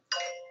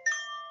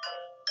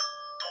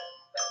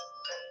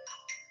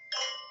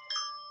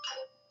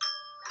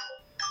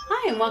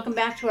and welcome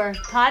back to our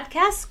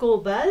podcast, School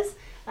Buzz.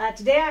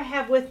 Today I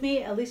have with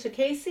me Alicia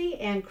Casey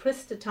and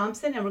Krista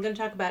Thompson, and we're going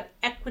to talk about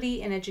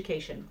equity in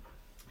education.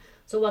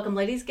 So welcome,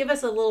 ladies. Give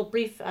us a little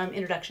brief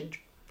introduction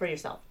for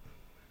yourself.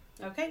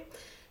 Okay.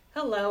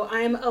 Hello,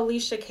 I'm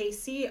Alicia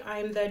Casey.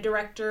 I'm the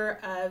Director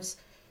of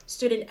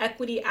Student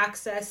Equity,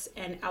 Access,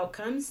 and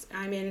Outcomes.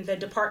 I'm in the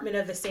department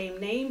of the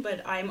same name,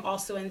 but I'm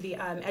also in the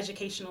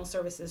Educational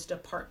Services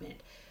Department.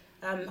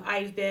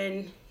 I've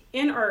been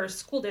in our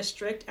school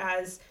district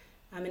as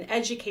an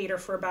educator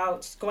for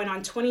about going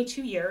on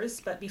 22 years,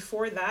 but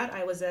before that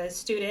I was a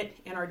student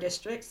in our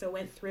district, so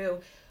went through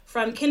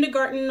from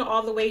kindergarten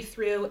all the way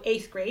through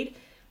 8th grade.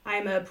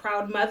 I'm a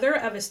proud mother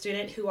of a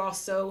student who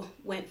also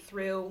went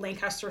through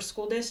Lancaster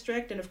School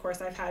District, and of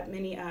course I've had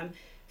many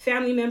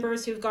family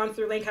members who've gone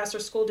through Lancaster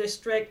School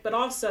District, but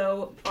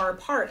also are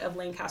part of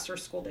Lancaster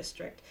School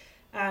District.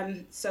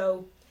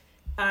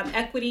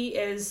 Equity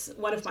is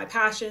one of my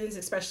passions,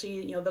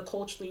 especially the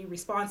culturally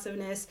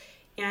responsiveness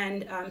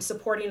and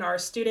supporting our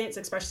students,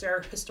 especially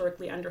our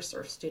historically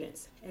underserved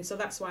students. And so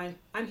that's why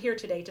I'm here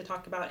today to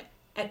talk about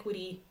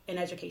equity in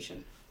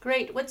education.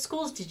 Great. What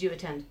schools did you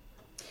attend?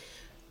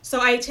 So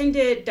I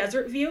attended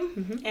Desert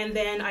View, and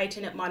then I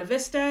attended Monte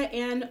Vista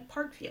and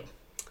Parkview.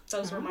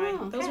 Those were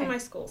my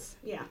schools.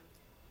 Yeah.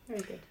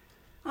 Very good.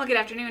 Well, good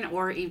afternoon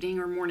or evening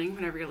or morning,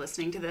 whenever you're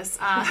listening to this.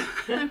 I'm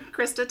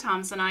Krista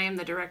Thompson. I am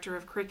the Director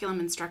of Curriculum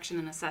Instruction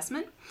and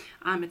Assessment.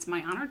 It's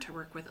my honor to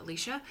work with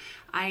Alicia.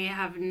 I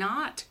have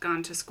not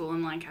gone to school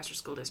in Lancaster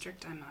School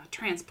District. I'm a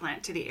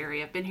transplant to the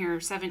area. I've been here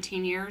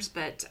 17 years,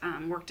 but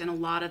worked in a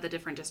lot of the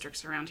different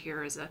districts around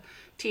here as a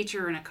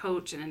teacher and a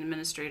coach and an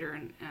administrator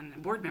and a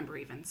board member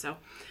even. So,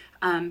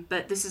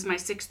 but this is my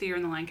 6th year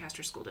in the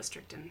Lancaster School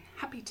District, and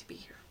happy to be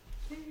here.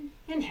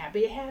 And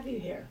happy to have you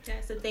here.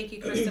 Yeah, so thank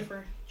you, Krista,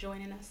 for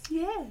joining us.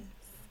 Yes.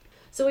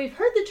 So we've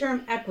heard the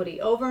term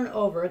equity over and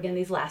over again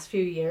these last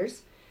few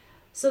years,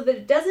 so that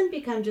it doesn't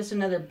become just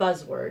another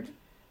buzzword.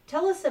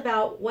 Tell us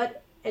about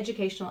what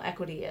educational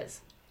equity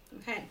is.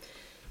 Okay,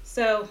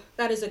 so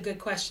that is a good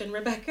question,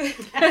 Rebecca.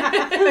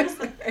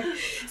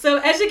 So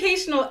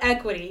educational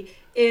equity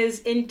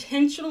is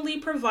intentionally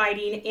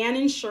providing and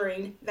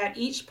ensuring that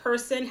each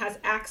person has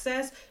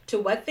access to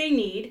what they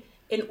need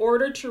in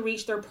order to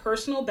reach their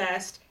personal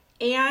best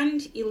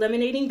and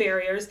eliminating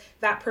barriers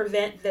that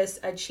prevent this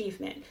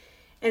achievement.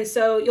 And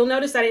so you'll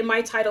notice that in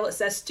my title it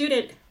says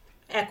student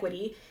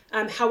equity.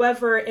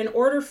 However, in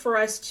order for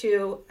us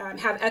to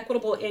have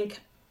equitable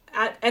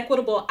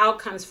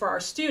outcomes for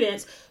our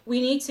students, we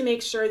need to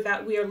make sure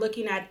that we are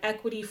looking at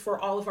equity for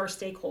all of our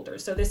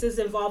stakeholders. So this is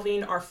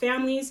involving our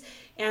families,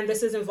 and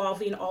this is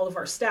involving all of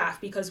our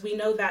staff, because we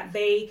know that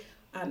they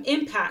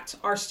impact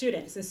our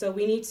students. And so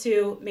we need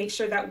to make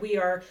sure that we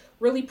are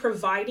really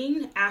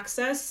providing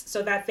access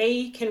so that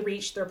they can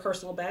reach their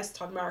personal best,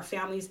 talking about our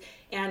families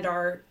and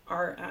our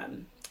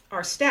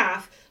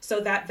staff,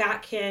 so that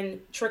that can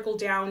trickle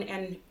down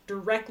and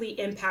directly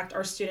impact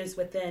our students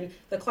within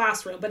the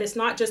classroom. But it's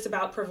not just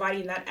about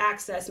providing that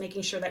access,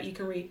 making sure that you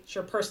can reach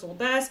your personal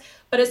best,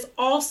 but it's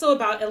also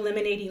about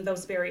eliminating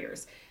those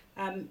barriers.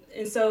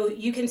 And so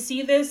you can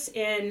see this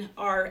in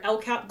our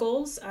LCAP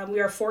goals. We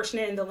are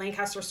fortunate in the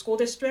Lancaster School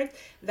District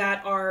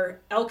that our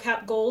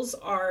LCAP goals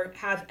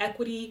have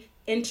equity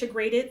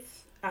integrated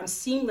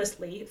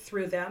seamlessly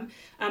through them,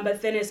 but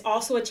then it's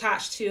also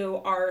attached to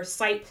our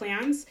site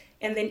plans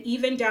and then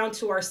even down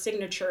to our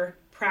signature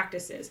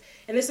practices.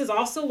 And this is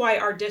also why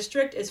our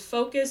district is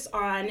focused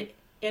on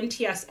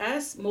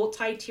MTSS,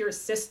 multi-tier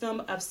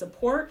system of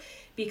support,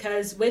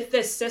 because with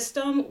this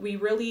system, we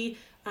really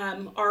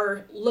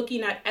are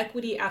looking at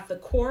equity at the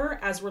core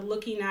as we're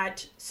looking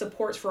at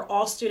supports for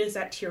all students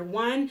at Tier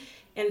 1,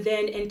 and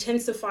then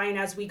intensifying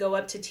as we go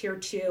up to Tier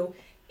 2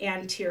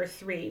 and Tier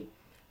 3.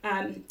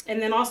 And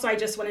then also I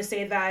just want to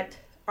say that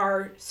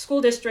our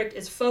school district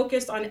is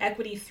focused on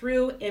equity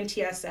through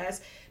MTSS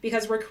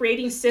because we're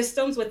creating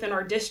systems within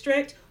our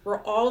district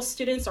where all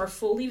students are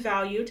fully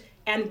valued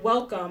and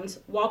welcomed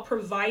while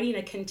providing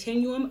a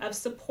continuum of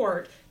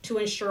support to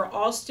ensure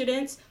all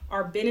students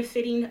are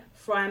benefiting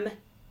from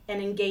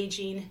and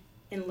engaging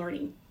in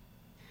learning.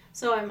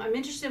 So I'm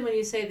interested when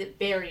you say that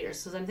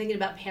barriers, because I'm thinking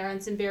about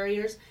parents and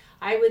barriers.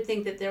 I would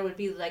think that there would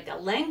be like a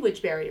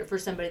language barrier for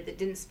somebody that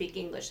didn't speak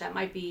English. That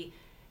might be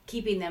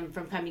keeping them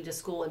from coming to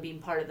school and being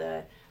part of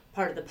the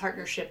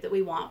partnership that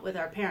we want with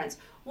our parents.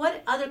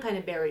 What other kind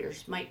of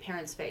barriers might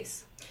parents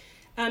face?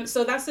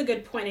 So that's a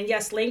good point. And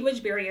yes,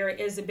 language barrier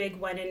is a big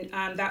one.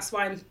 And that's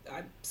why I'm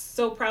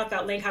so proud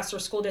that Lancaster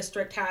School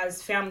District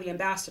has family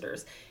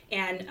ambassadors.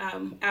 And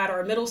at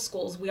our middle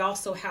schools, we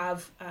also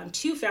have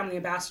 2 family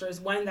ambassadors,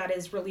 one that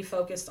is really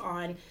focused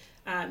on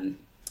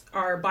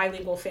our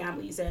bilingual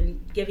families and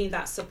giving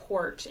that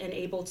support and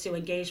able to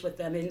engage with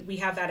them. And we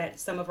have that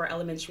at some of our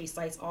elementary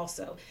sites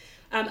also.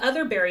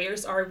 Other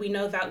barriers are, we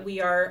know that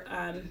we are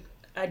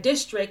a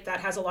district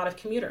that has a lot of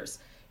commuters.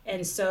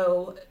 And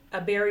so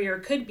a barrier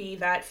could be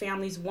that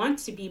families want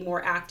to be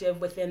more active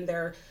within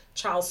their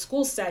child's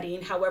school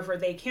setting. However,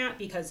 they can't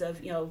because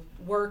of,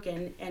 work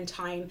and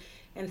time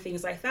and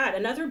things like that.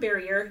 Another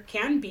barrier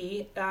can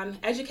be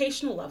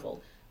educational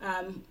level.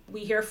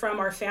 We hear from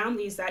our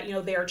families that,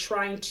 they are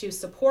trying to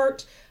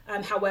support.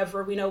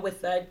 However, we know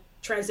with the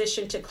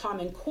transition to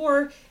Common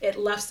Core, it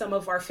left some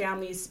of our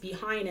families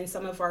behind, and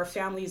some of our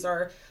families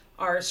are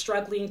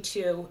struggling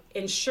to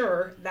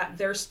ensure that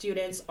their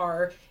students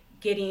are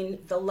getting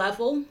the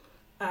level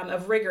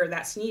of rigor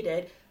that's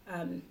needed.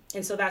 And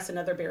so that's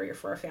another barrier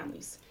for our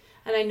families.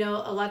 And I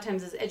know a lot of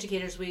times as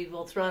educators, we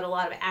will throw out a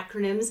lot of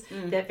acronyms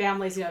that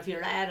families, if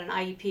you're at an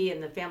IEP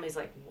and the family's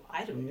like,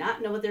 I do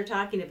not know what they're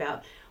talking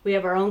about. We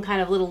have our own kind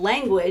of little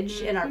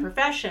language in our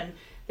profession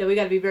that we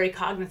got to be very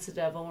cognizant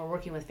of when we're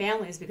working with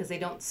families, because they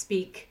don't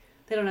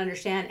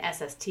understand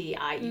SST,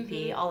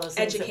 IEP, all those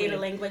things. Educator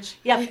language.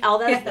 Yep, all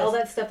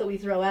that stuff that we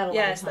throw out a lot of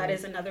Yes, times. that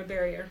is another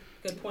barrier.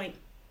 Good point.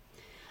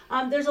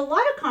 There's a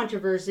lot of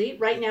controversy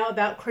right now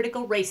about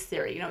critical race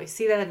theory. We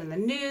see that in the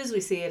news.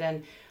 We see it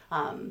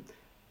in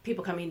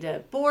people coming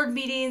to board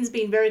meetings,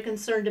 being very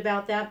concerned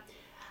about that.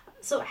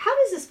 So how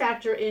does this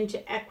factor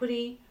into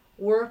equity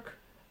work,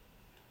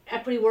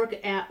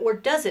 or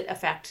does it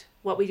affect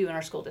what we do in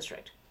our school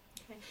district?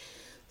 Okay.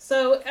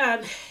 So,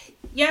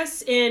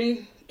 yes,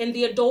 in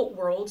the adult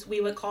world, we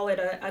would call it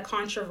a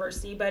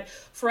controversy, but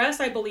for us,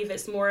 I believe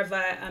it's more of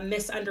a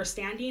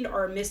misunderstanding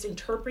or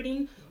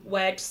misinterpreting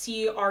what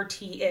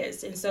CRT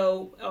is. And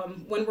so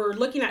when we're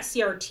looking at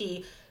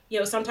CRT,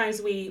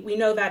 sometimes we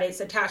know that it's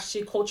attached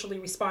to culturally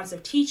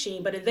responsive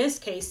teaching, but in this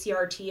case,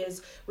 CRT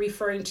is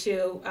referring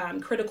to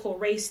critical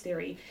race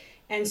theory.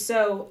 And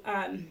so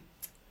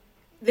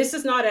this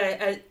is not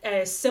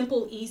a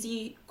simple,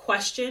 easy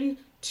question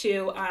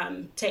to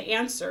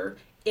answer,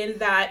 in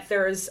that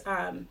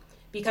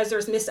because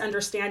there's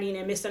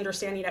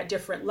misunderstanding at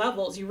different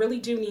levels. You really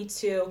do need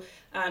to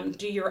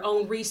do your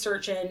own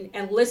research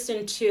and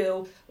listen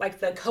to like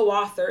the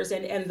co-authors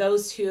and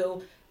those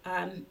who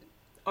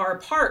are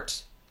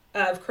part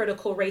of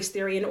critical race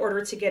theory in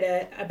order to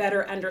get a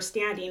better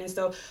understanding. And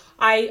so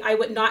I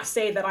would not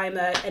say that I'm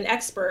an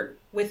expert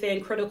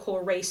within critical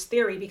race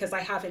theory, because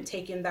I haven't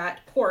taken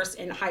that course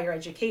in higher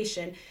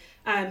education.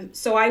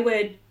 So I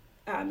would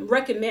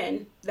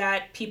recommend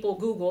that people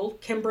Google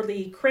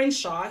Kimberly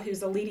Crenshaw,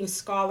 who's a leading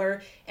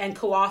scholar and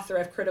co-author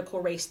of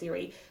critical race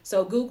theory.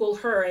 So Google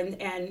her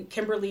and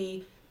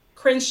Kimberly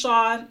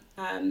Crenshaw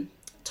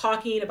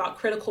talking about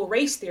critical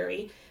race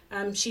theory.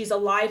 She's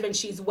alive and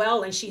she's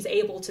well, and she's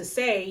able to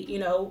say,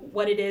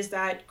 what it is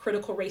that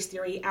critical race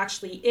theory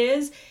actually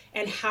is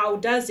and how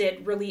does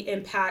it really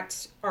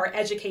impact our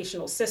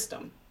educational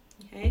system.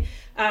 Okay.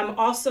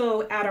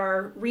 Also, at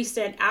our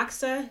recent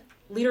ACSA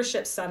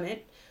Leadership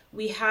Summit,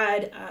 we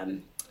had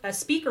a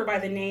speaker by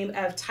the name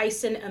of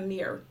Tyson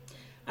Amir.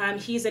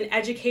 He's an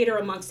educator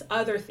amongst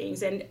other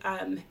things, and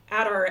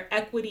at our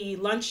equity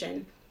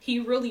luncheon, he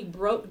really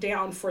broke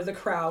down for the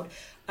crowd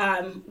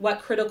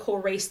what critical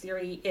race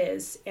theory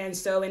is. And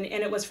so, and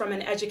it was from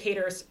an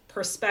educator's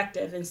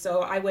perspective. And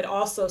so I would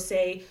also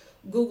say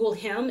Google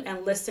him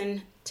and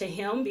listen to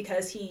him,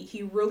 because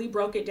he really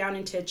broke it down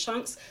into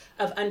chunks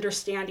of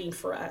understanding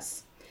for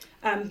us.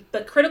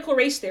 But critical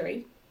race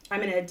theory, I'm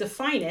going to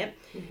define it.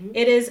 Mm-hmm.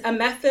 It is a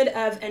method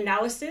of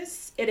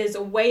analysis. It is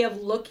a way of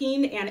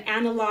looking and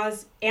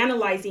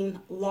analyzing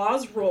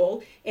law's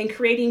role in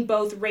creating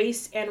both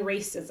race and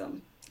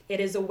racism.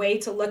 It is a way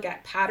to look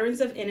at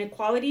patterns of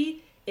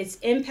inequality, its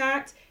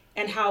impact,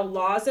 and how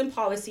laws and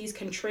policies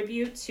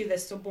contribute to the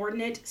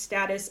subordinate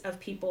status of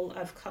people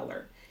of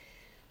color.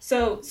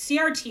 So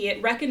CRT,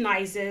 it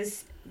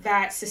recognizes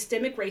that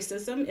systemic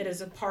racism, it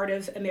is a part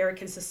of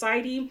American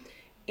society,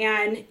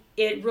 and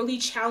it really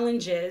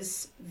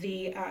challenges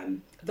the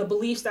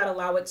beliefs that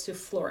allow it to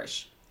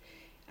flourish.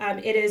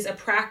 It is a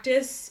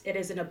practice, it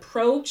is an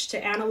approach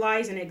to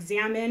analyze and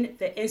examine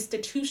the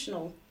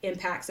institutional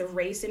impacts of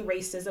race and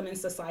racism in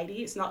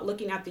society. It's not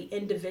looking at the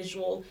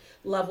individual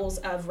levels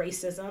of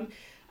racism,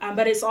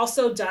 but it's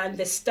also done,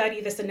 this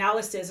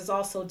analysis is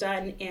also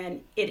done,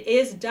 and it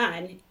is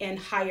done in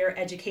higher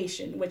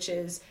education, which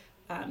is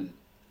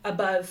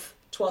above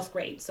 12th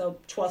grade, so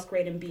 12th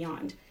grade and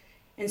beyond.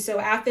 And so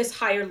at this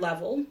higher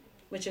level,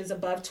 which is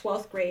above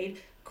 12th grade,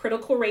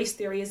 critical race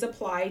theory is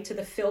applied to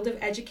the field of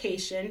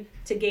education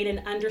to gain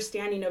an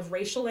understanding of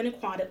racial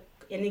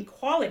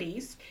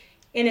inequalities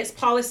in its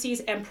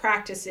policies and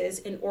practices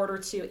in order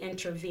to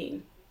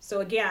intervene. So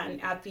again,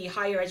 at the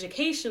higher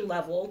education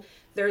level,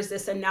 there's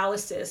this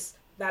analysis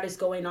that is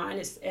going on.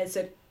 It's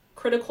a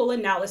critical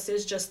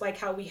analysis, just like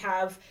how we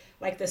have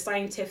like the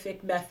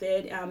scientific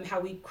method, how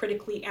we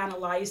critically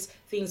analyze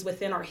things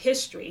within our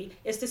history.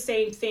 It's the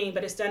same thing,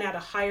 but it's done at a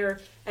higher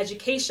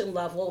education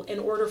level in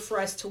order for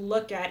us to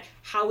look at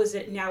how is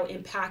it now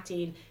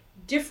impacting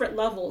different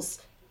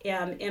levels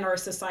in our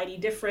society,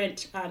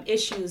 different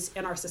issues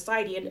in our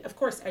society. And of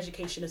course,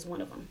 education is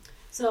one of them.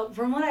 So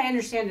from what I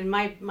understand, and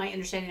my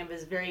understanding of it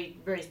is very,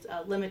 very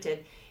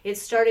limited, it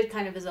started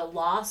kind of as a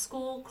law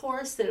school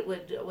course that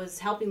was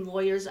helping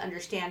lawyers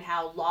understand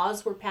how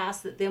laws were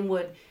passed that then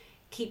would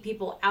keep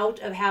people out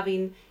of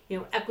having,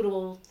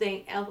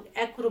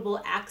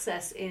 equitable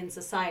access in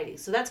society.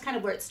 So that's kind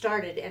of where it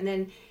started. And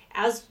then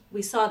as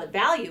we saw the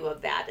value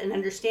of that and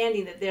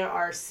understanding that there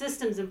are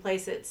systems in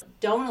place that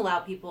don't allow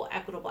people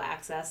equitable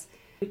access,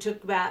 we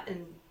took that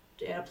and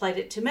applied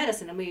it to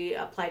medicine, and we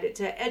applied it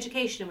to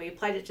education, and we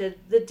applied it to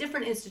the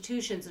different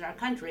institutions in our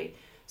country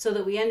so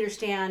that we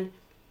understand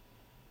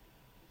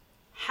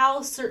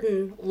how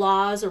certain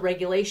laws or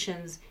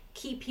regulations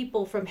keep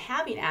people from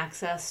having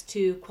access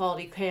to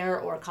quality care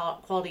or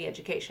quality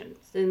education.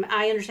 Am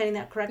I understanding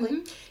that correctly?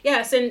 Mm-hmm.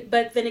 Yes,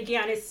 but then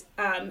again, it's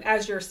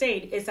as you're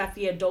saying, it's at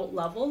the adult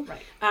level.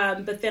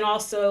 Right. But then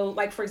also,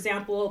 like for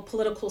example,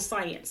 political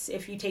science.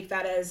 If you take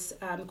that as,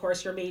 of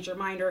course, your major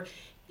minor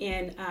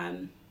in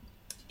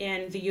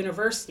the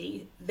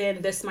university,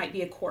 then this might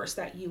be a course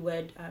that you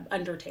would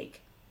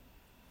undertake.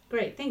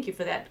 Great, thank you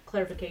for that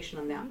clarification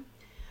on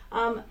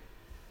that.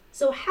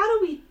 So how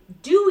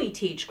do we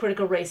teach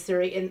critical race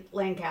theory in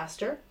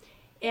Lancaster?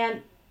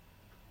 And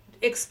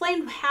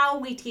explain how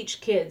we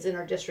teach kids in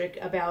our district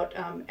about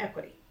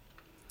equity.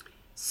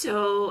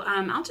 So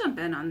I'll jump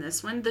in on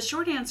this one. The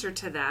short answer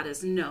to that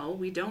is no,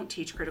 we don't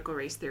teach critical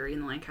race theory in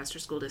the Lancaster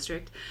School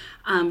District.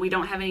 We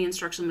don't have any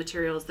instructional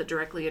materials that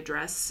directly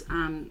address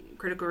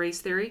critical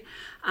race theory,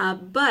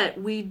 but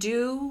we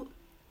do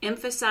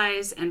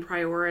emphasize and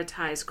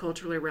prioritize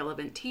culturally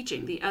relevant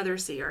teaching, the other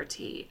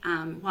CRT.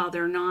 While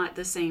they're not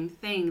the same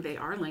thing, they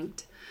are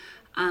linked.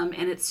 And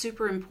it's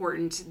super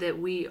important that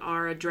we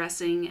are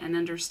addressing and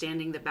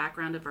understanding the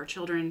background of our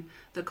children,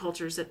 the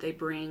cultures that they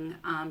bring,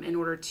 in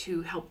order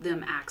to help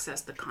them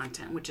access the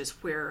content, which is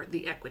where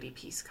the equity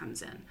piece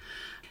comes in.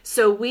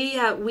 So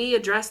we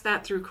address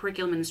that through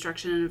curriculum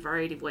instruction in a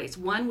variety of ways.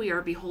 One, we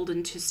are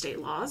beholden to state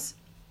laws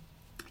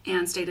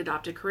and state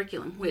adopted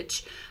curriculum,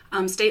 which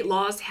state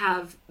laws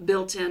have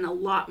built in a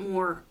lot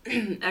more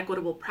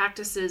equitable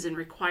practices and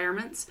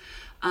requirements.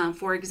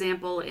 For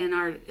example, in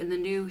the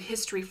new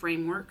history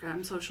framework,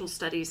 social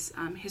studies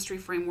history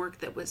framework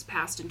that was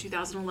passed in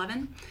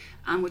 2011,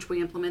 which we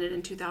implemented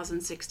in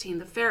 2016,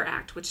 the FAIR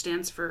Act, which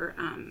stands for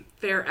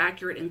Fair,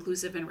 Accurate,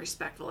 Inclusive, and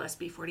Respectful,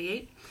 SB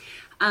 48.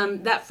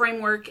 That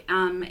framework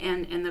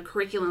and the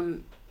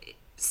curriculum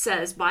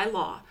says by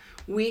law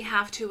we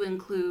have to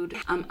include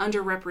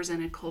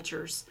underrepresented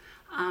cultures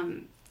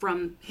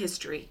from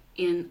history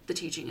in the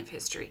teaching of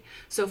history.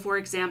 So for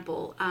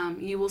example,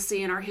 you will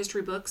see in our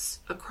history books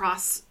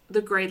across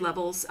the grade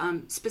levels,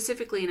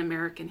 specifically in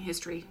American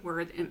history,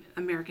 where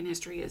American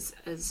history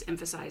is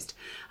emphasized,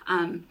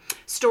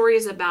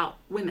 stories about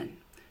women,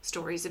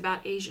 stories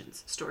about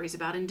Asians, stories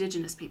about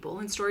Indigenous people,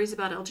 and stories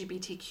about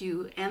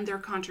LGBTQ and their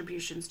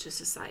contributions to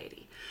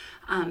society.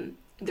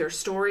 Their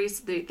stories,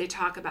 they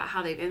talk about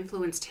how they've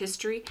influenced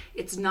history.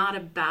 It's not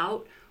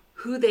about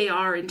who they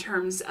are in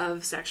terms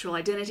of sexual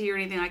identity or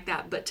anything like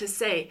that, but to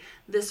say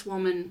this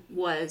woman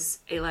was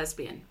a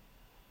lesbian,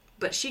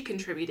 but she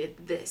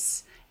contributed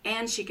this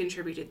and she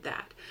contributed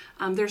that.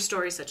 There's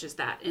stories such as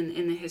that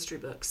in the history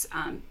books,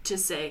 to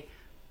say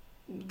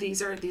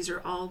these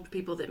are all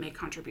people that made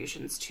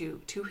contributions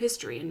to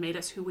history and made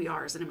us who we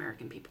are as an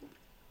American people.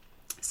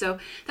 So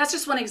that's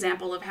just one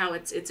example of how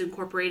it's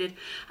incorporated.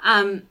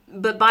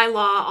 But by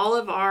law, all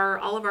of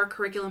our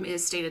curriculum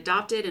is state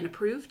adopted and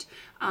approved,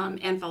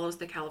 and follows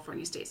the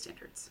California state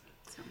standards.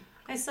 So.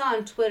 I saw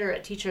on Twitter a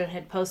teacher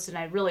had posted,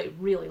 and I really,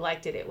 really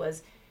liked it. It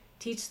was,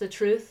 teach the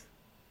truth,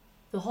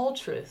 the whole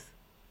truth,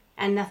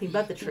 and nothing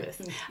but the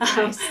truth.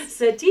 Nice.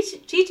 So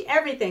teach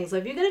everything. So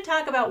if you're going to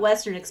talk about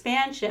Western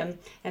expansion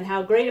and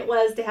how great it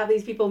was to have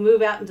these people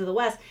move out into the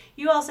West,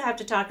 you also have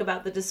to talk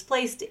about the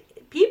displaced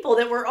people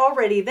that were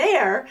already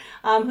there,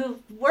 who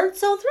weren't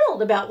so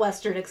thrilled about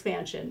Western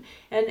expansion.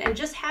 And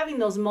just having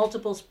those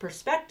multiple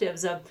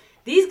perspectives of,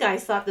 these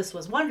guys thought this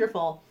was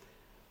wonderful.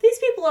 These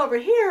people over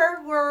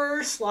here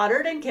were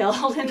slaughtered and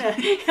killed, and they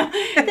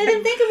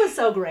didn't think it was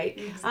so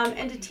great.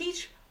 And to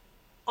teach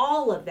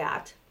all of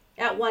that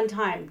at one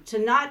time, to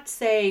not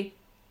say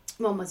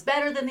one was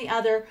better than the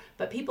other,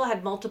 but people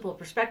had multiple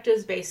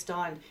perspectives based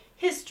on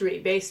history,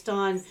 based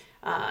on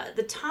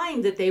the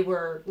time that they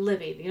were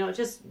living,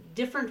 just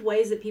different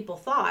ways that people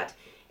thought,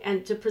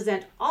 and to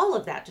present all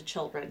of that to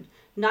children,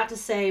 not to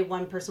say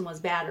one person was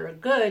bad or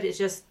good. It's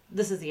just,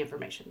 this is the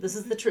information. This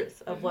is the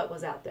truth of what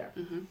was out there.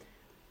 Mm-hmm.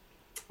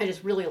 I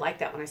just really liked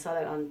that when I saw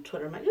that on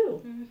Twitter. I'm like,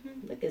 ooh,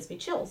 that gives me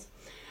chills.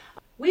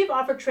 We've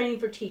offered training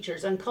for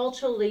teachers on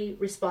culturally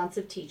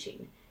responsive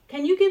teaching.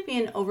 Can you give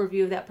me an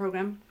overview of that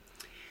program?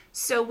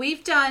 So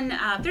we've done,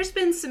 there's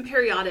been some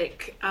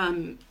periodic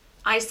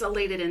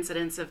isolated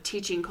incidents of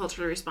teaching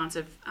culturally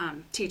responsive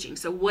teaching.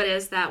 So what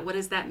is that? What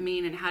does that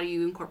mean? And how do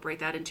you incorporate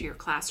that into your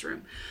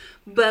classroom?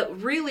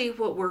 But really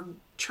what we're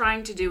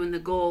trying to do, and the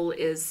goal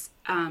is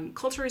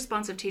culturally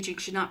responsive teaching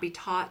should not be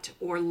taught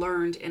or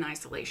learned in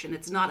isolation.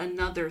 It's not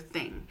another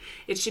thing.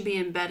 It should be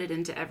embedded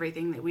into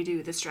everything that we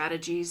do, the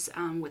strategies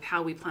with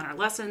how we plan our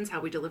lessons,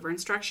 how we deliver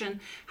instruction,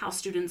 how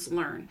students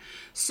learn.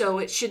 So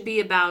it should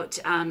be about,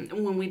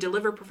 when we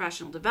deliver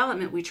professional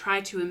development, we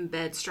try to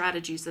embed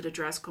strategies that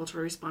address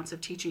culturally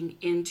responsive teaching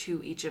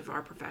into each of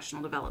our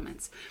professional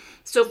developments.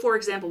 So for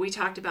example, we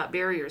talked about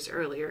barriers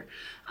earlier.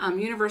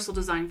 Universal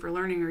Design for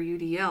Learning, or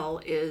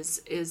UDL,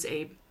 is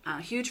a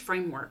huge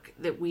framework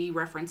that we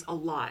reference a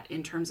lot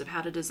in terms of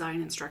how to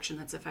design instruction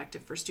that's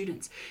effective for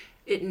students.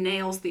 It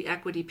nails the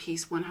equity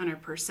piece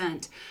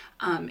 100%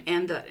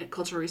 and the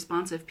culturally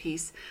responsive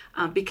piece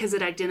because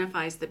it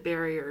identifies the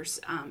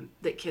barriers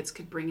that kids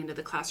could bring into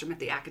the classroom at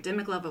the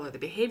academic level or the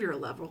behavioral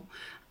level,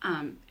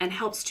 and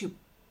helps to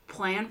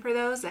plan for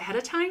those ahead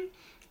of time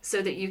so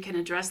that you can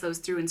address those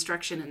through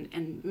instruction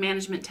and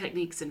management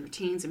techniques and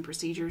routines and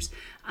procedures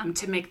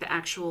to make the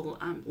actual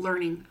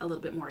learning a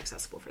little bit more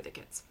accessible for the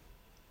kids.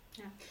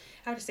 Yeah,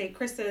 I would say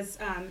Krista's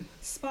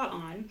spot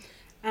on,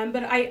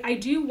 but I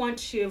do want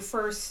to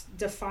first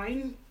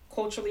define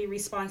culturally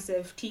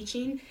responsive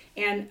teaching,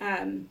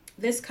 and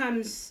this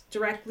comes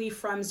directly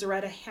from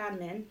Zaretta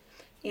Hammond,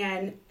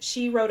 and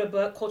she wrote a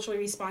book, Culturally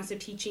Responsive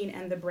Teaching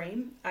and the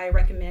Brain. I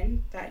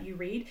recommend that you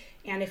read,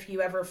 and if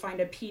you ever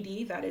find a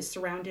PD that is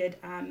surrounded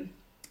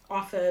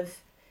off of,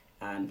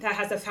 that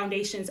has the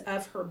foundations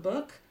of her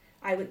book,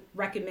 I would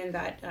recommend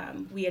that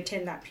we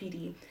attend that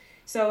PD.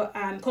 So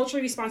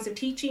culturally responsive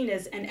teaching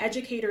is an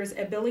educator's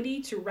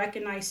ability to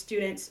recognize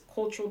students'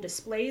 cultural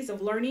displays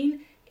of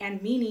learning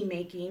and meaning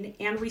making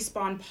and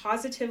respond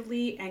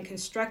positively and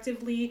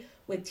constructively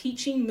with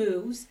teaching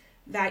moves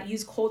that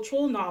use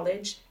cultural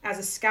knowledge as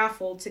a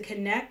scaffold to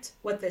connect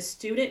what the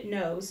student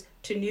knows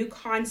to new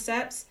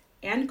concepts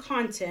and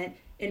content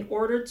in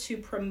order to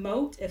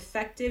promote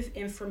effective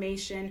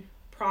information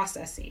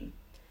processing.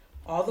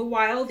 All the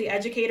while, the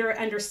educator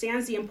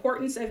understands the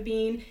importance of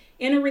being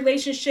in a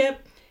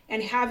relationship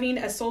and having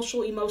a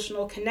social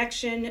emotional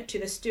connection to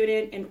the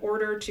student in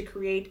order to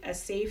create a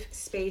safe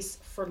space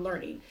for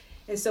learning.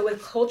 And so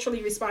with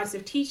culturally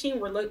responsive teaching,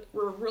 we're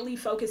really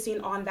focusing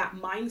on that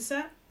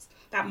mindset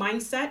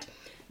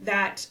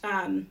that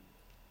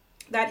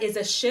is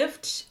a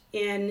shift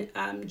in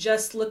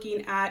just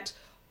looking at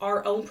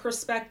our own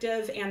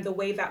perspective and the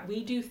way that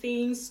we do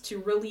things to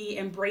really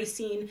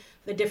embracing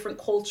the different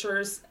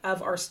cultures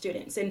of our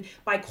students. And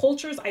by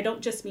cultures, I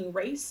don't just mean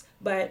race,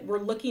 but we're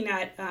looking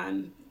at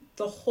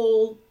the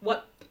whole,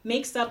 what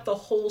makes up the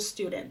whole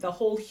student, the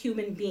whole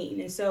human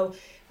being. And so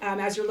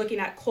as you're looking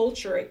at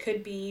culture, it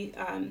could be,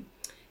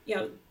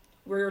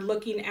 we're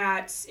looking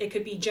at, it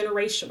could be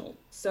generational.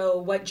 So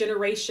what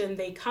generation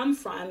they come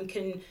from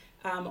can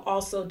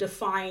also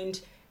define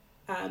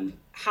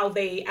how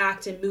they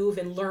act and move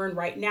and learn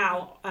right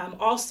now.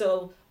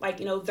 Also,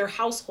 their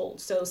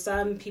household. So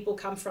some people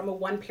come from a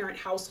one-parent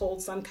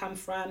household, some come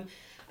from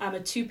a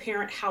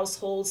two-parent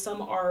household,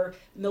 some are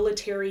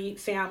military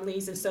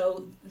families, and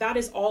so that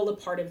is all a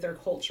part of their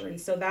culture. And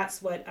so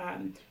that's what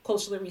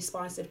culturally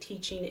responsive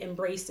teaching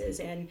embraces,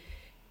 and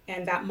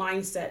that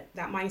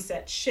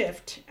mindset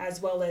shift,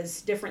 as well as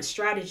different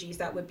strategies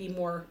that would be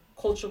more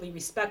culturally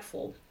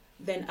respectful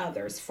than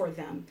others for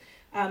them.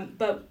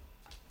 But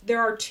there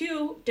are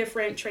two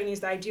different trainings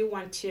that I do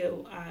want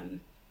to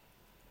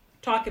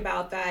talk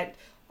about that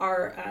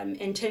are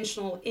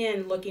intentional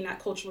in looking at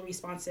culturally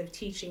responsive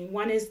teaching.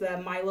 One is the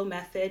Milo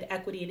Method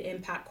Equity and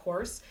Impact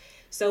course.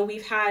 So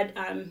we've had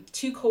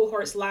 2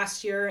 cohorts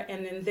last year,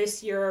 and then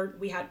this year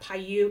we had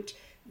Paiute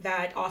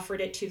that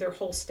offered it to their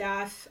whole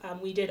staff.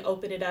 We did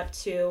open it up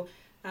to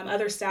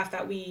other staff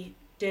that we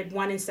did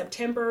one in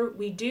September.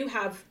 We do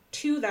have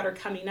 2 that are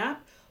coming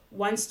up.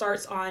 One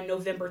starts on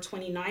November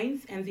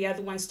 29th, and the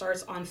other one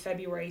starts on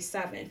February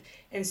 7th.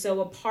 And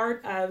so a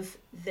part of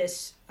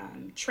this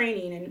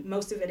training, and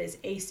most of it is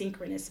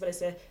asynchronous, but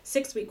it's a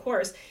 6-week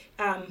course,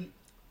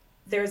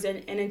 there's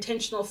an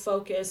intentional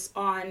focus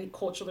on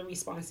culturally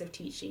responsive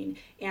teaching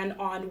and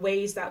on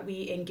ways that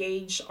we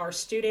engage our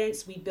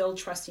students, we build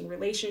trusting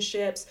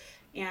relationships,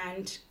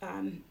 and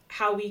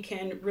how we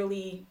can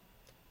really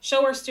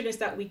show our students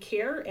that we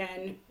care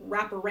and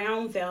wrap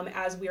around them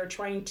as we are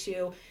trying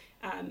to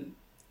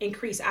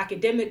increase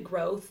academic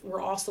growth. We're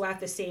also at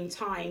the same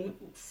time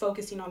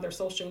focusing on their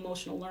social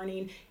emotional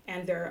learning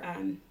and their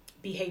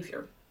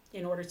behavior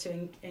in order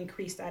to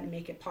increase that and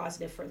make it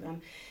positive for them.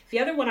 The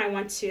other one I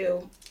want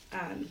to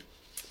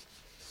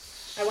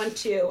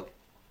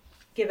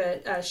give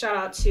a shout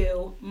out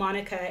to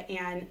Monica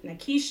and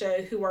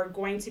Nakisha, who are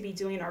going to be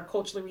doing our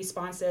culturally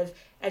responsive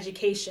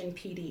education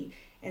PD.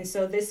 And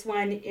so this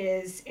one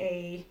is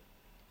a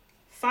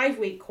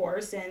 5-week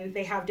course, and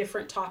they have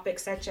different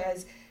topics such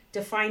as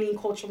defining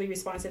culturally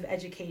responsive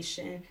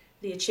education,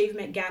 the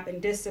achievement gap in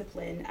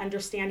discipline,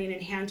 understanding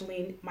and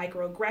handling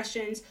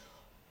microaggressions,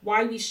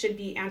 why we should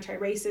be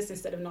anti-racist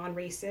instead of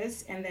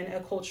non-racist, and then a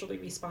culturally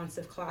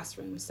responsive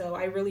classroom. So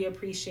I really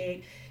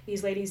appreciate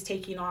these ladies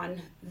taking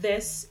on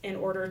this in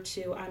order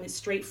to, it's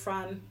straight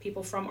from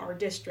people from our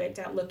district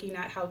at looking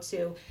at how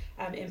to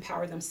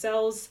empower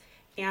themselves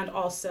and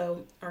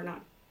also, or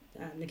not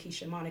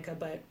Nikisha, Monica,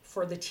 but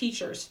for the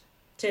teachers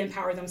to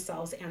empower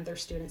themselves and their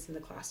students in the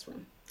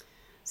classroom.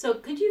 So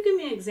could you give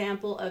me an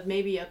example of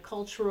maybe a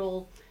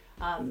cultural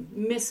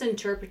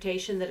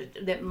misinterpretation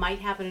that might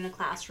happen in a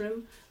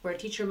classroom where a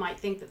teacher might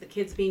think that the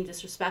kid's being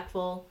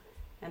disrespectful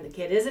and the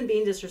kid isn't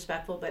being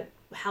disrespectful, but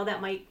how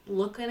that might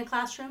look in a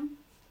classroom?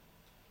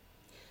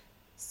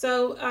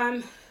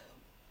 So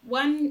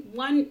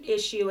one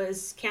issue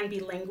can be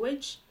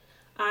language,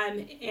 and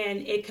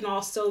it can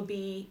also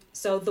be,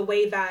 so the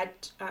way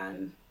that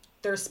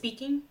they're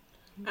speaking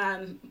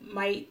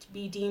might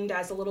be deemed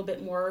as a little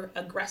bit more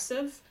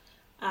aggressive,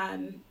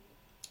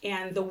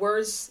 and the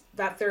words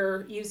that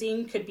they're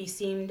using could be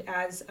seen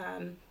as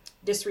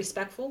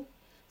disrespectful.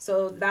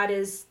 So that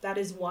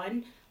is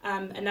one.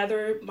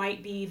 Another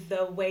might be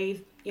the way,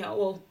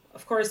 well,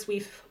 of course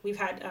we've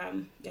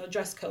had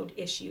dress code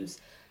issues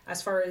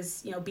as far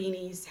as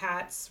beanies,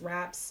 hats,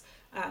 wraps,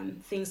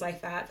 things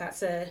like that.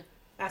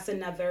 That's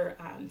another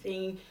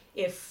thing.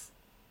 If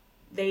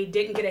they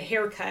didn't get a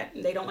haircut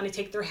and they don't want to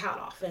take their hat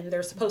off, and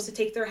they're supposed to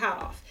take their hat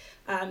off,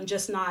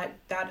 just not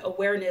that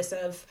awareness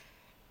of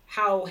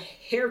how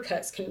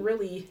haircuts can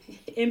really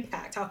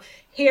impact, how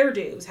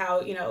hairdos,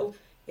 how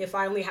if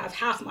I only have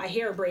half my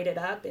hair braided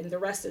up and the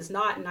rest is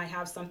not, and I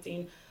have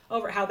something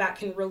over, how that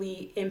can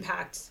really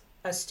impact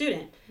a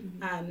student.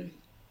 Mm-hmm.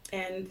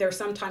 And they're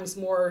sometimes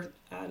more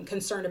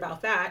concerned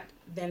about that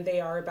than they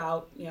are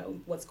about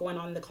what's going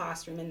on in the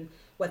classroom and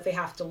what they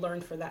have to learn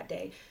for that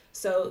day.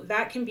 So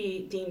that can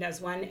be deemed as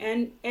one.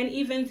 And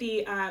even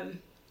the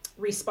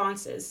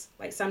responses,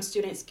 like some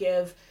students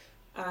give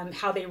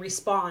how they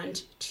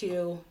respond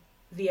to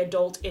the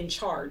adult in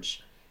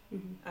charge.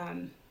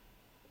 Mm-hmm.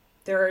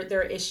 There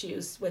are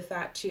issues with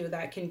that too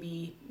that can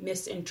be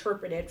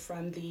misinterpreted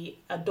from the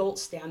adult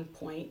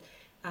standpoint,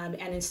 and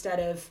instead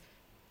of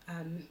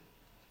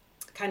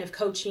kind of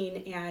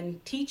coaching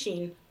and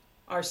teaching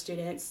our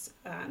students,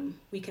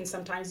 we can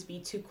sometimes be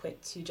too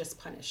quick to just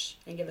punish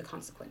and give a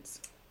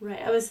consequence.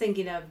 Right. I was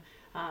thinking of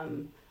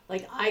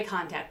like eye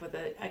contact with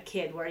a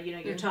kid where, you're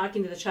mm-hmm.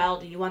 talking to the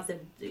child and you want them,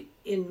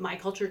 in my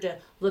culture, to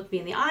look me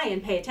in the eye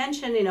and pay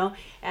attention,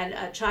 and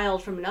a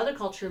child from another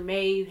culture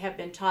may have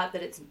been taught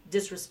that it's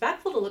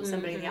disrespectful to look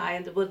somebody mm-hmm. in the eye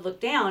and would look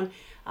down.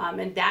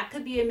 And that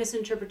could be a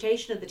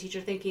misinterpretation of the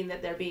teacher thinking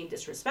that they're being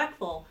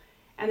disrespectful.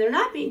 And they're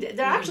not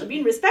they're actually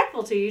being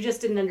respectful to you. You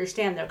just didn't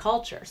understand their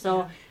culture. So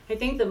yeah. I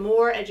think the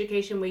more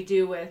education we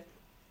do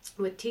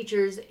with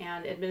teachers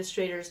and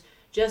administrators,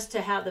 just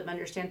to have them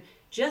understand,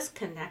 just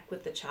connect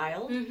with the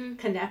child, mm-hmm.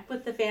 connect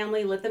with the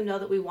family, let them know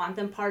that we want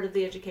them part of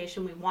the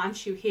education, we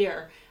want you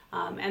here,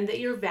 and that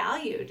you're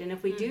valued. And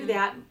if we mm-hmm. do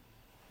that,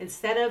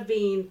 instead of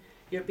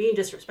you're being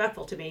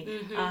disrespectful to me,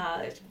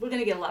 mm-hmm. We're going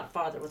to get a lot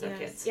farther with our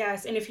kids.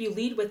 Yes, and if you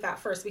lead with that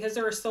first, because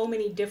there are so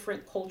many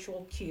different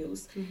cultural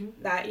cues mm-hmm.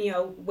 that,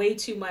 way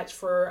too much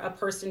for a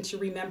person to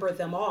remember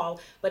them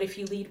all. But if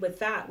you lead with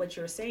that, what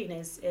you're saying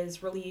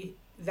is really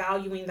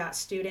valuing that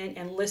student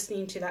and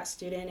listening to that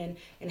student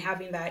and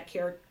having that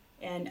care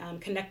and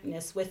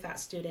connectedness with that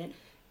student,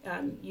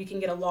 you can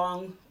get a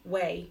long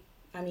way.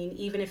 I mean,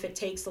 even if it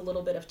takes a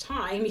little bit of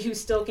time, you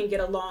still can get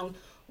a long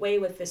way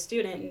with the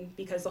student,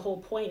 because the whole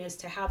point is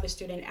to have the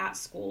student at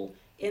school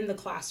in the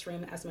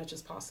classroom as much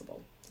as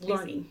possible,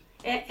 learning.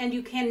 And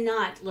you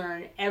cannot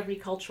learn every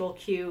cultural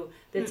cue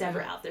that's mm-hmm.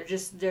 ever out there.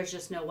 There's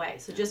just no way.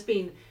 So just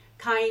being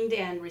kind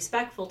and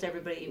respectful to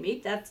everybody you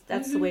meet, that's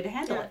mm-hmm. the way to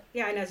handle it.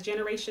 Yeah, and as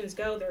generations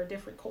go, there are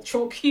different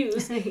cultural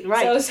cues.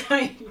 Right. So it's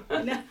like,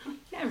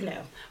 never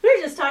know. We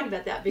were just talking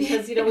about that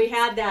because, we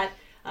had that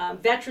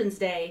Veterans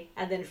Day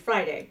and then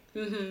Friday.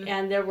 Mm-hmm.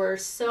 And there were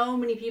so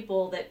many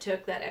people that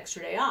took that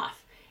extra day off.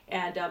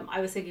 And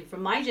I was thinking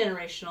from my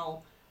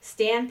generational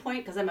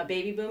standpoint, because I'm a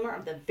baby boomer,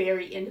 I'm the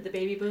very end of the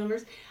baby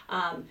boomers,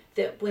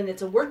 that when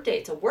it's a work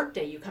day,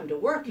 you come to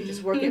work, you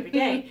just work every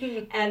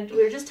day. And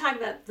we were just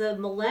talking about the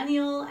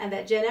millennial and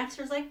that Gen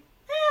Xers like,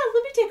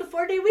 let me take a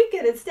 4-day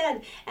weekend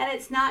instead. And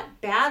it's not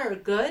bad or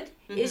good.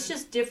 Mm-hmm. It's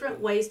just different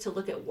ways to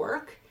look at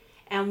work.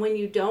 And when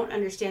you don't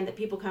understand that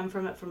people come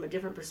from it from a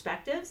different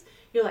perspectives,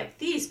 you're like,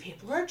 these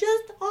people are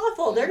just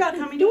awful. They're not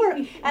coming to work.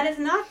 And it's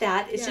not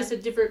that. It's just a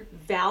different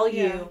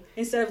value. Yeah.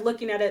 Instead of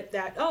looking at it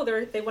that,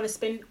 they want to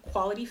spend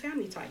quality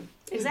family time.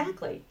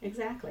 Exactly.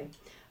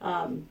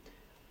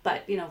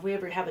 But, if we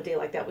ever have a day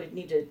like that, we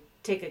need to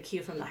take a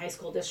cue from the high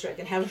school district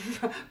and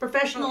have a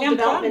professional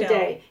development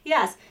day.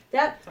 Yes.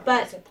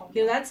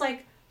 That's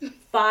like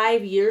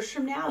 5 years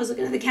from now, I was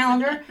looking at the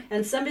calendar,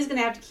 and somebody's going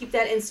to have to keep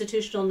that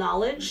institutional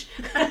knowledge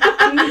because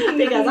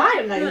I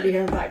am not going to be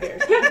here in 5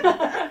 years.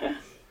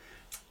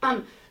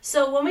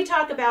 So when we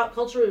talk about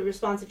culturally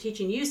responsive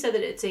teaching, you said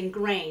that it's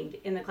ingrained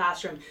in the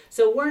classroom.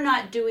 So we're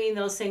not doing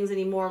those things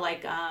anymore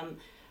like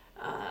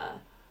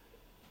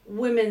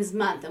Women's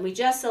Month, and we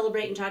just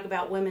celebrate and talk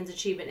about women's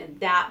achievement in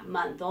that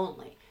month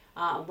only.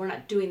 we're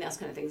not doing those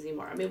kind of things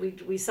anymore. I mean,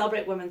 we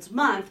celebrate Women's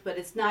Month, but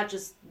it's not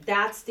just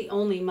that's the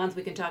only month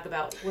we can talk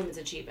about women's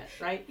achievement,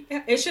 right?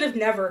 Yeah, it should have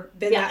never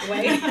been that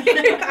way.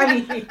 I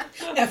mean,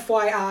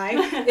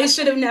 FYI, it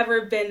should have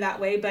never been that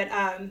way. But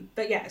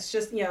yeah, it's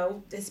just,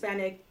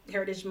 Hispanic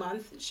Heritage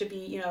Month should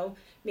be,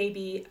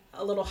 maybe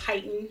a little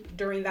heightened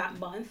during that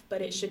month,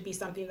 but it should be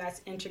something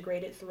that's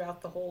integrated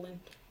throughout the whole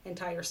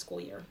entire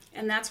school year.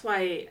 And that's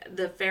why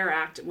the FAIR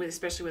Act,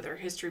 especially with our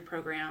history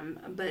program,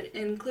 but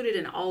included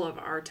in all of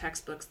our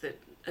textbooks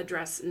that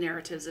address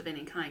narratives of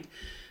any kind,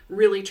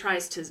 really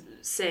tries to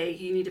say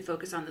you need to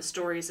focus on the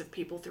stories of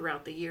people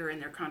throughout the year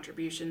and their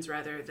contributions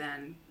rather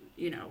than,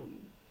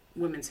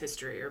 women's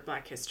history or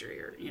Black history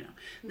or,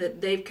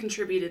 that they've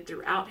contributed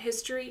throughout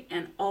history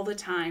and all the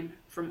time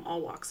from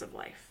all walks of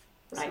life.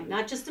 Right, so,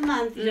 not just a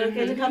month. You don't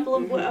get a couple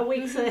of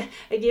weeks a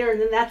year, and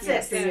then that's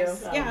it for you.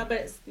 So. Yeah, but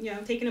it's,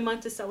 taking a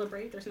month to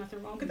celebrate. There's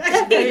nothing wrong with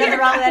that. There's nothing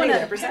wrong with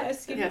that 100%.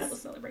 Yes, give a little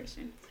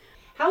celebration.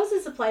 How is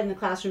this applied in the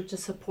classroom to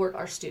support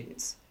our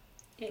students?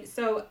 Okay,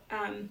 so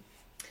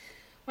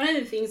one of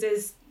the things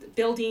is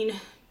building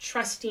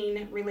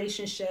trusting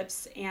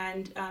relationships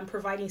and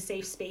providing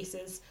safe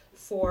spaces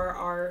for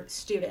our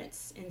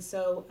students. And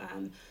so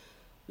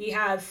we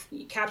have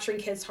Capturing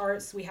Kids'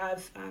 Hearts. We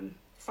have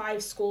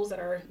 5 schools that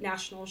are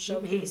national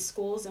showcase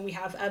schools, and we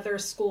have other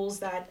schools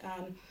that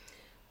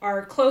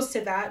are close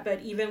to that,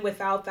 but even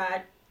without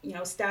that,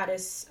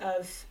 status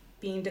of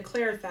being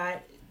declared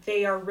that,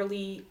 they are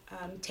really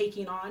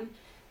taking on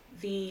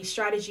the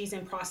strategies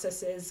and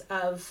processes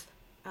of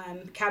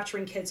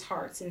capturing kids'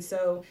 hearts. And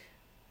so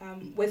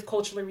with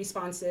culturally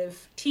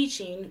responsive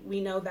teaching, we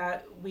know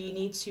that we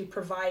need to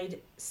provide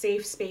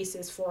safe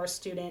spaces for our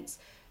students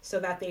so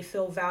that they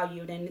feel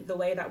valued. And the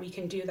way that we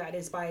can do that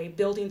is by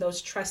building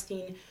those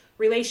trusting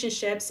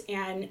relationships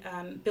and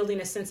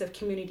building a sense of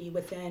community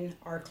within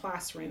our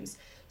classrooms.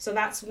 So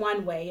that's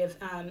one way of,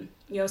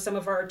 some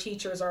of our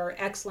teachers are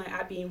excellent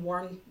at being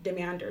warm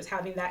demanders,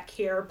 having that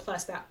care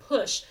plus that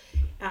push.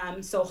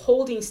 So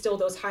holding still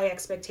those high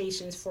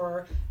expectations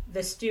for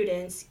the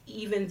students,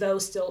 even though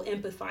still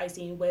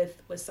empathizing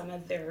with some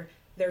of their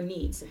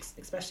needs,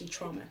 especially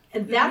trauma.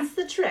 And that's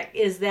the trick,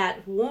 is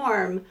that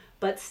warm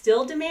but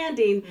still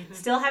demanding,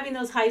 still having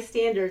those high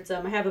standards.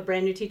 I have a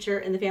brand new teacher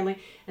in the family,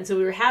 and so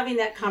we were having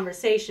that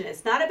conversation.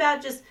 It's not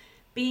about just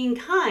being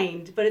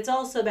kind, but it's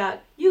also about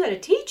you got to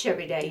teach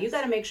every day. You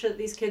got to make sure that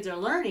these kids are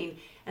learning.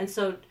 And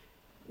so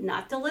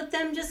not to let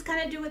them just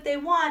kind of do what they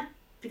want,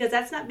 because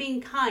that's not being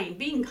kind.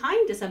 Being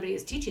kind to somebody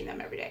is teaching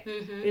them every day.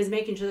 It is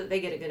making sure that they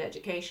get a good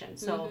education.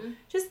 So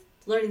just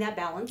learning that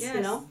balance,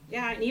 Yes.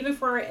 Yeah, and even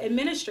for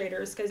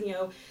administrators, because,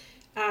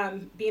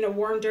 being a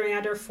warm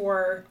demander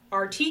for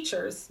our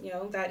teachers,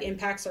 that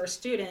impacts our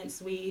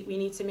students, we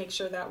need to make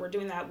sure that we're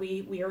doing that.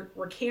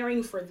 We're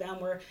caring for them,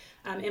 we're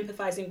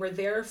empathizing, we're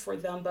there for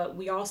them, but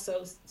we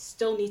also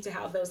still need to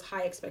have those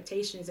high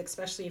expectations,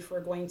 especially if we're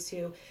going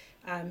to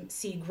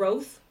see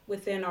growth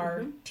within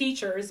our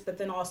teachers, but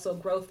then also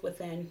growth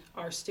within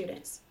our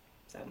students.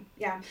 So,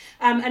 yeah.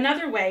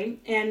 Another way,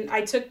 and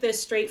I took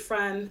this straight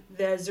from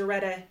the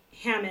Zaretta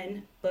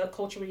Hammond book,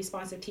 Culturally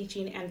Responsive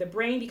Teaching and the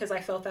Brain, because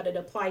I felt that it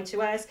applied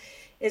to us,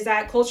 is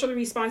that culturally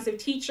responsive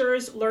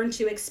teachers learn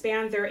to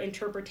expand their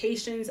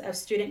interpretations of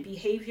student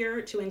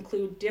behavior to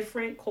include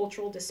different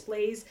cultural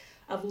displays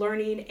of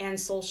learning and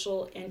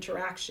social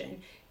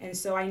interaction. And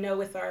so I know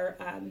with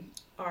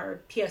our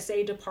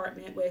PSA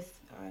department, with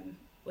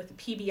the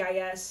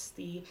PBIS,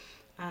 the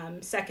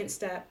second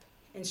step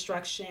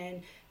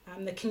instruction,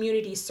 the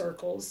community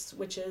circles,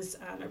 which is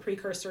a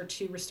precursor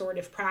to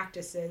restorative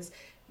practices,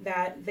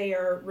 that they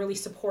are really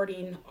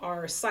supporting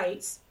our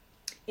sites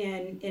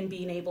in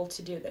being able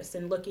to do this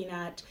and looking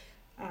at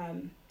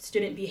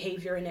student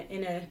behavior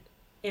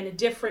in a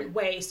different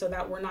way, so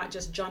that we're not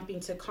just jumping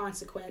to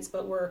consequence,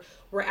 but we're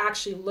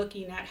actually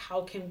looking at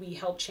how can we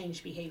help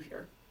change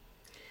behavior.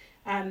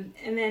 And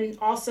then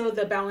also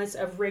the balance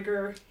of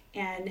rigor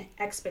and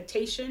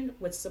expectation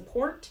with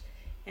support.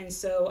 And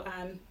so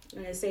I'm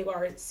going to say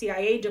our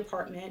CIA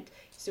department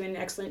is doing an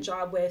excellent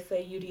job with the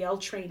UDL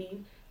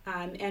training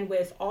and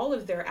with all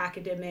of their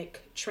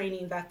academic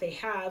training that they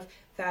have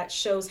that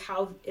shows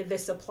how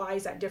this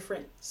applies at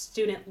different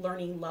student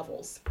learning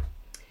levels.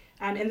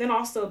 And then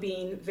also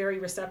being very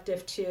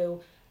receptive to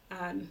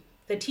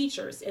the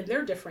teachers and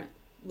their different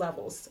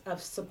levels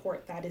of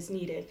support that is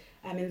needed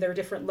and their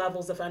different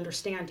levels of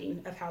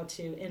understanding of how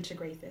to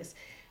integrate this.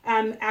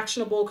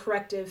 Actionable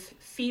corrective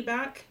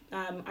feedback.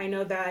 I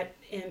know that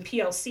in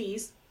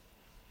PLCs,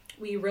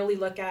 we really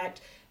look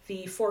at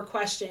the 4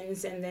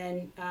 questions, and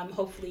then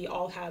hopefully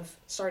all have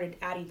started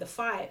adding the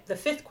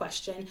 5th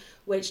question,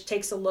 which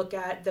takes a look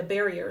at the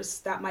barriers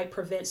that might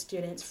prevent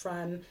students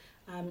from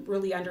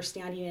really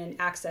understanding and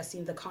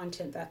accessing the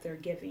content that they're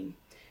giving.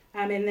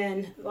 And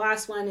then the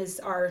last one is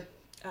our,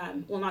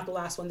 not the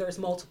last one, there's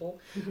multiple,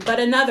 but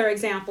another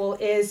example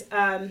is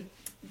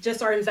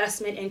just our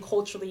investment in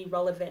culturally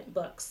relevant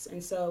books.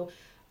 And so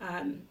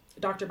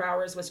Dr.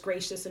 Bowers was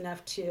gracious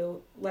enough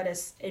to let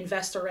us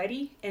invest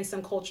already in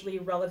some culturally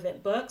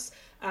relevant books.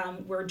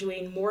 We're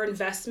doing more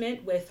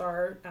investment with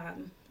our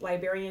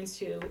librarians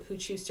who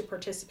choose to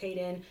participate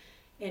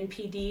in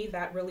PD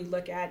that really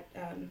look at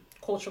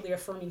culturally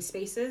affirming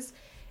spaces.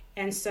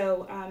 And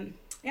so,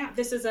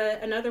 this is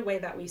another way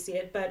that we see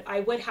it. But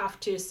I would have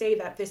to say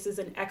that this is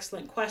an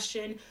excellent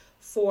question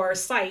for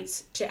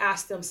sites to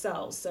ask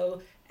themselves.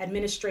 So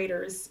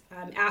administrators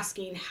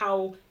asking,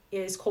 how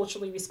is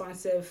culturally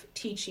responsive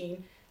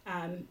teaching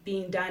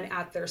being done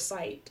at their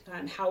site?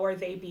 How are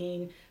they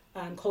being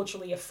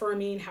culturally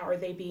affirming? How are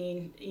they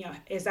being,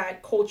 is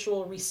that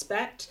cultural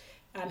respect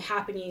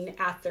happening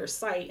at their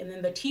site? And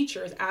then the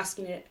teachers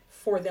asking it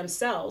for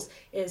themselves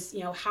is,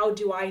 how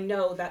do I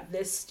know that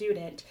this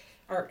student,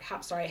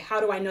 how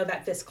do I know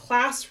that this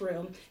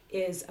classroom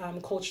is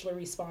culturally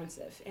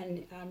responsive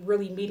and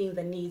really meeting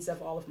the needs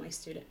of all of my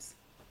students?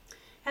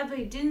 Have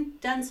we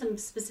done some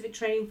specific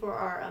training for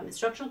our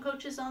instructional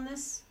coaches on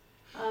this,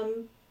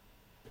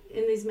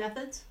 in these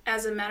methods?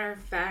 As a matter of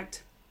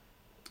fact,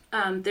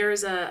 there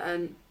is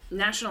a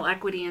National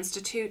Equity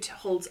Institute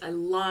holds a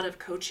lot of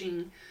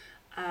coaching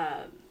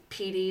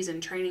PDs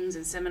and trainings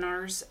and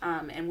seminars,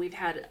 and we've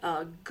had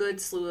a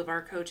good slew of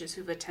our coaches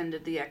who've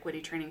attended the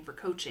equity training for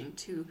coaching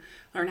to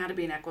learn how to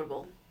be an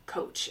equitable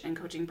coach and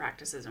coaching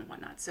practices and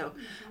whatnot. So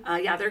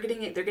they're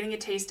getting a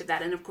taste of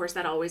that, and of course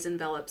that always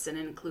envelops and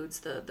includes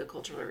the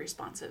culturally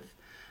responsive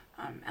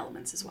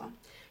elements as well.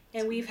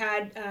 And we've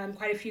had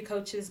quite a few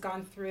coaches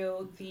gone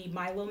through the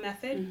Milo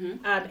method,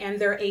 and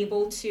they're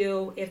able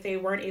to, if they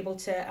weren't able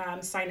to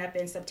sign up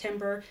in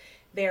September,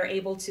 they're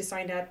able to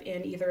sign up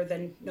in either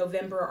the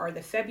November or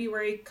the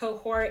February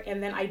cohort.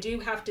 And then I do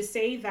have to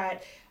say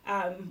that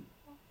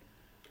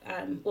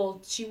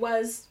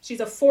she's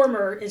a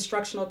former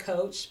instructional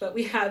coach, but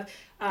we have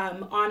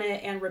Anna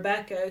and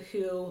Rebecca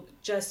who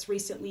just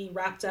recently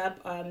wrapped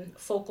up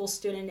focal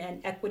student and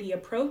equity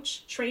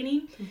approach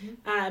training.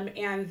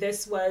 And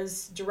this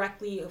was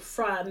directly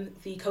from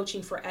the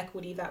Coaching for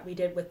Equity that we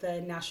did with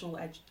the National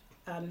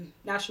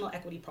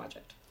Equity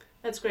Project.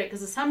 That's great,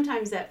 because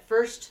sometimes that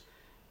first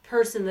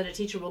person that a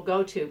teacher will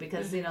go to,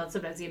 because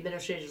sometimes the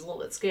administrator is a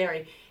little bit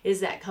scary, is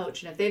that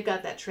coach. And if they've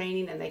got that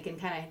training and they can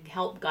kind of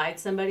help guide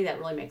somebody, that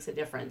really makes a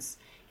difference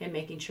in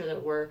making sure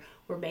that we're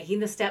making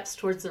the steps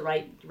towards the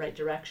right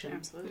direction.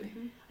 Absolutely.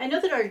 I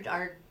know that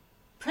our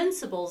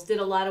principals did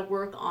a lot of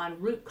work on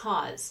root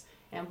cause,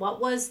 and what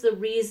was the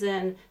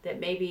reason that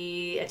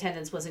maybe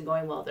attendance wasn't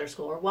going well at their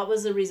school, or what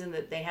was the reason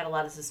that they had a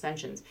lot of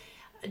suspensions.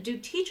 Do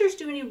teachers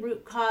do any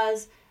root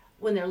cause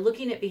when they're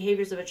looking at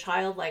behaviors of a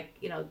child, like,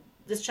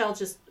 this child's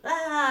just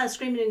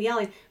screaming and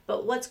yelling,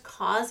 but what's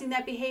causing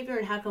that behavior,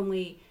 and how can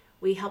we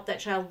help that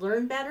child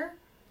learn better?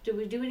 Do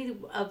we do any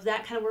of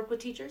that kind of work with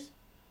teachers?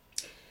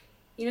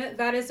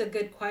 That is a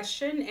good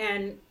question,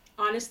 and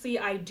honestly,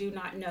 I do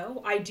not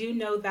know. I do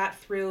know that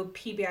through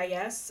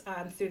PBIS,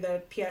 through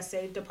the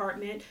PSA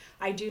department,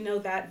 I do know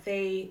that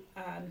they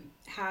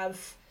have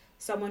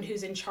someone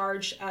who's in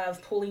charge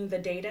of pulling the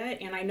data,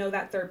 and I know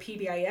that their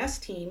PBIS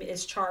team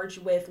is charged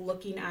with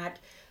looking at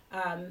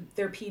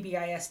their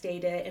PBIS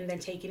data and then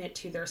taking it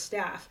to their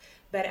staff.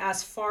 But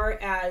as far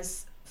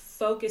as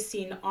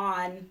focusing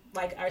on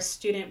like our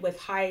student with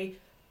high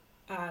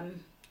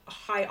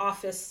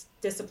office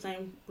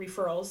discipline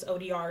referrals,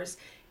 ODRs,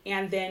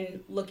 and then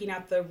looking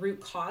at the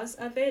root cause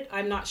of it,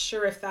 I'm not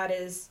sure if that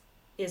is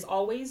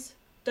always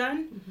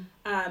done.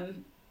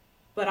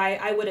 But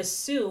I would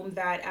assume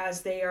that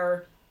as they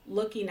are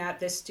looking at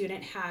this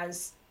student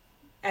has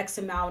X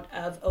amount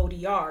of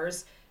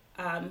ODRs,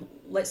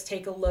 let's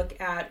take a look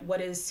at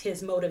what is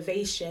his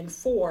motivation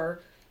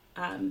for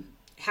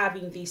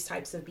having these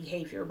types of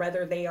behavior,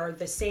 whether they are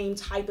the same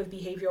type of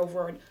behavior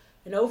over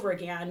and over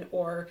again,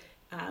 or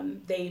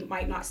they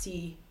might not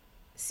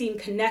seem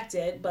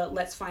connected, but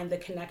let's find the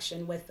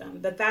connection with them.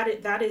 But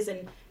that is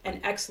an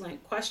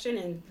excellent question,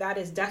 and that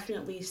is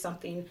definitely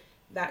something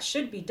that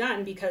should be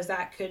done, because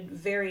that could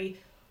very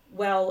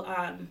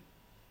well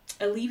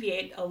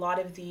alleviate a lot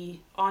of the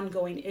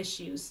ongoing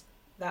issues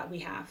that we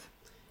have.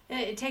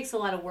 It takes a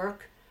lot of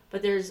work,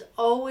 but there's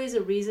always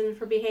a reason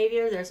for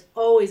behavior. There's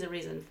always a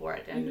reason for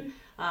it. And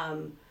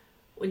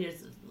when you're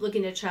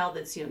looking at a child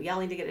that's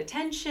yelling to get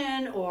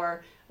attention,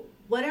 or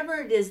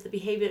whatever it is, the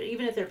behavior,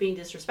 even if they're being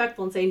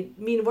disrespectful and saying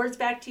mean words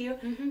back to you,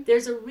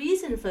 there's a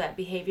reason for that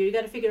behavior. You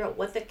got to figure out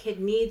what the kid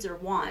needs or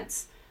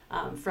wants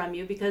from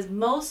you, because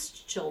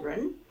most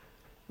children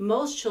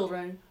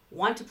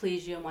want to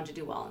please you and want to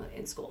do well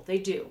in school. They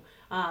do.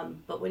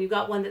 But when you've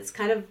got one that's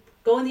kind of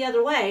going the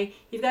other way,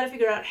 you've got to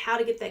figure out how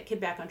to get that kid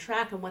back on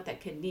track and what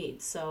that kid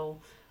needs. So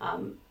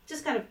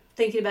just kind of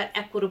thinking about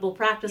equitable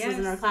practices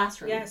in our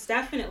classroom. Yes,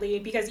 definitely.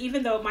 Because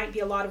even though it might be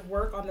a lot of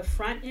work on the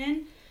front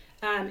end,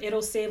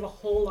 it'll save a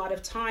whole lot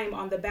of time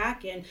on the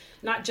back end,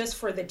 not just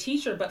for the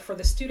teacher, but for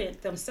the student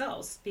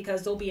themselves,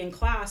 because they'll be in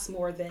class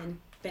more than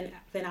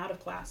out of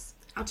class.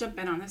 I'll jump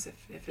in on this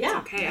if it's Yeah.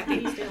 okay.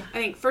 I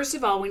think first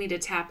of all, we need to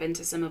tap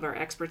into some of our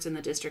experts in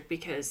the district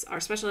because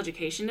our special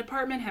education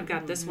department have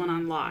got this one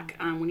on lock.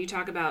 When you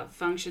talk about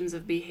functions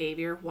of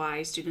behavior,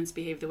 why students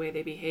behave the way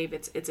they behave,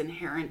 it's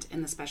inherent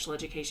in the special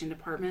education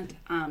department.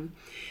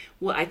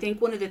 Well, I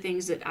think one of the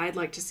things that I'd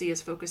like to see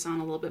us focus on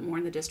a little bit more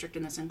in the district,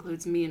 and this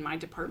includes me and my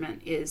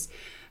department, is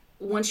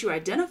once you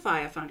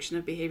identify a function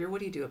of behavior, what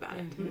do you do about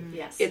it?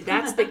 Yes.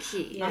 That's the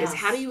key. Yes. Is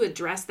how do you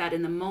address that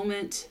in the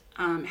moment?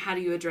 How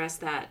do you address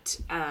that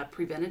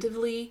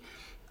preventatively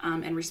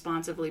and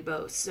responsively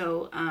both?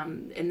 So,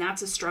 and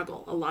that's a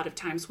struggle a lot of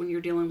times when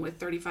you're dealing with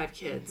 35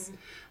 kids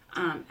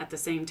at the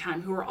same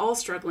time who are all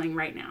struggling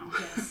right now.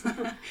 Yes.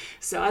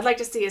 So I'd like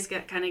to see us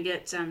get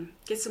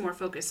some more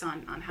focus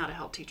on how to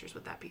help teachers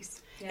with that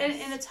piece.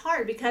 And it's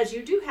hard because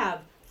you do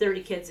have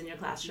 30 kids in your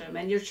classroom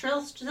and you're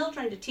still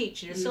trying to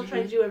teach and you're still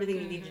trying to do everything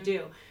you need to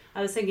do.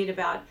 I was thinking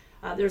about,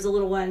 there's a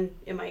little one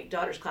in my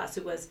daughter's class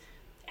who was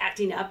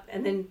acting up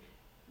and then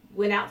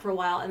went out for a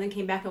while and then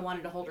came back and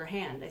wanted to hold her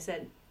hand. I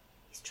said,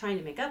 he's trying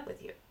to make up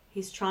with you.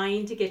 He's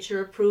trying to get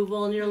your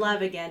approval and your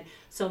love again.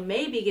 So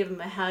maybe give him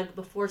a hug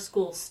before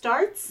school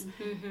starts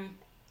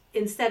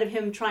instead of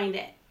him trying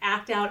to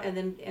act out and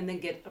then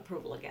get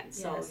approval again.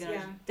 So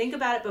think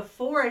about it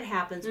before it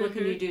happens. What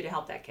can you do to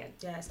help that kid?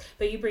 Yes,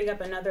 but you bring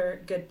up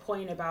another good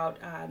point about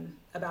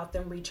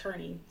them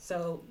returning.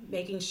 So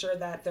making sure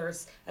that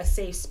there's a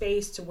safe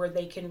space to where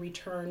they can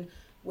return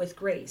with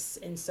grace.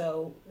 And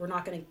so we're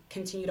not going to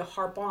continue to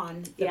harp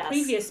on the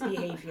previous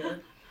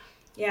behavior.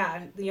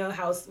 Yeah,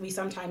 how we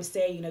sometimes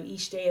say,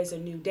 each day is a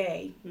new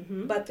day,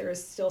 but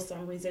there's still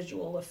some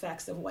residual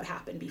effects of what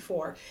happened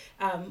before.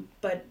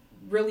 But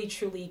really,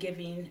 truly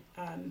giving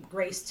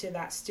grace to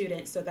that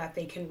student so that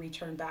they can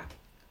return back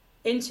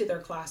into their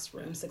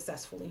classroom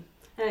successfully.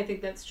 And I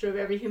think that's true of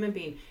every human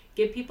being.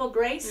 Give people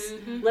grace,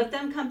 let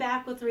them come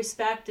back with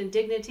respect and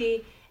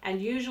dignity, and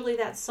usually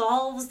that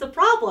solves the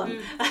problem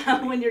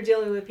when you're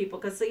dealing with people,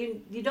 because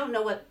you don't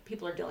know what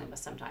people are dealing with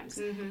sometimes.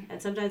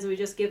 And sometimes we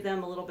just give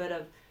them a little bit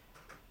of,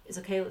 it's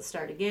okay, let's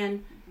start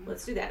again,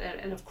 let's do that.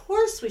 And of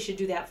course we should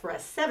do that for a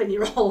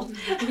 7-year-old.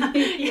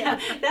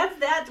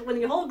 That's when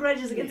you hold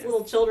grudges against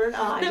little children.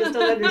 I just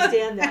don't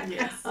understand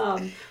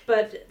that.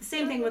 But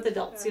same thing with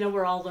adults.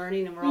 We're all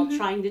learning and we're all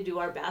trying to do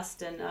our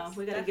best, and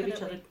we got to give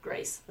each other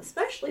grace,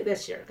 especially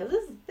this year, because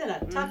this has been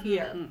a tough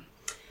year.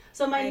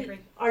 So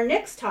our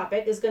next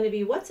topic is going to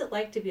be, what's it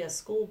like to be a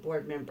school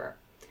board member?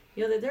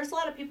 There's a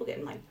lot of people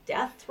getting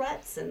death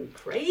threats and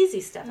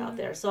crazy stuff out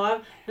there. So I'm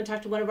going to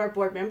talk to one of our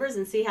board members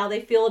and see how they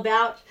feel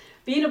about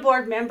being a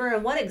board member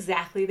and what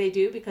exactly they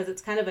do, because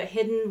it's kind of a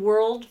hidden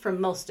world for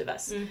most of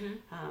us.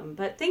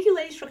 But thank you,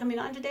 ladies, for coming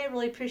on today. I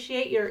really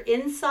appreciate your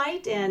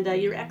insight and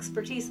your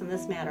expertise in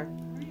this matter.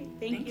 All right,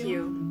 thank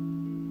you.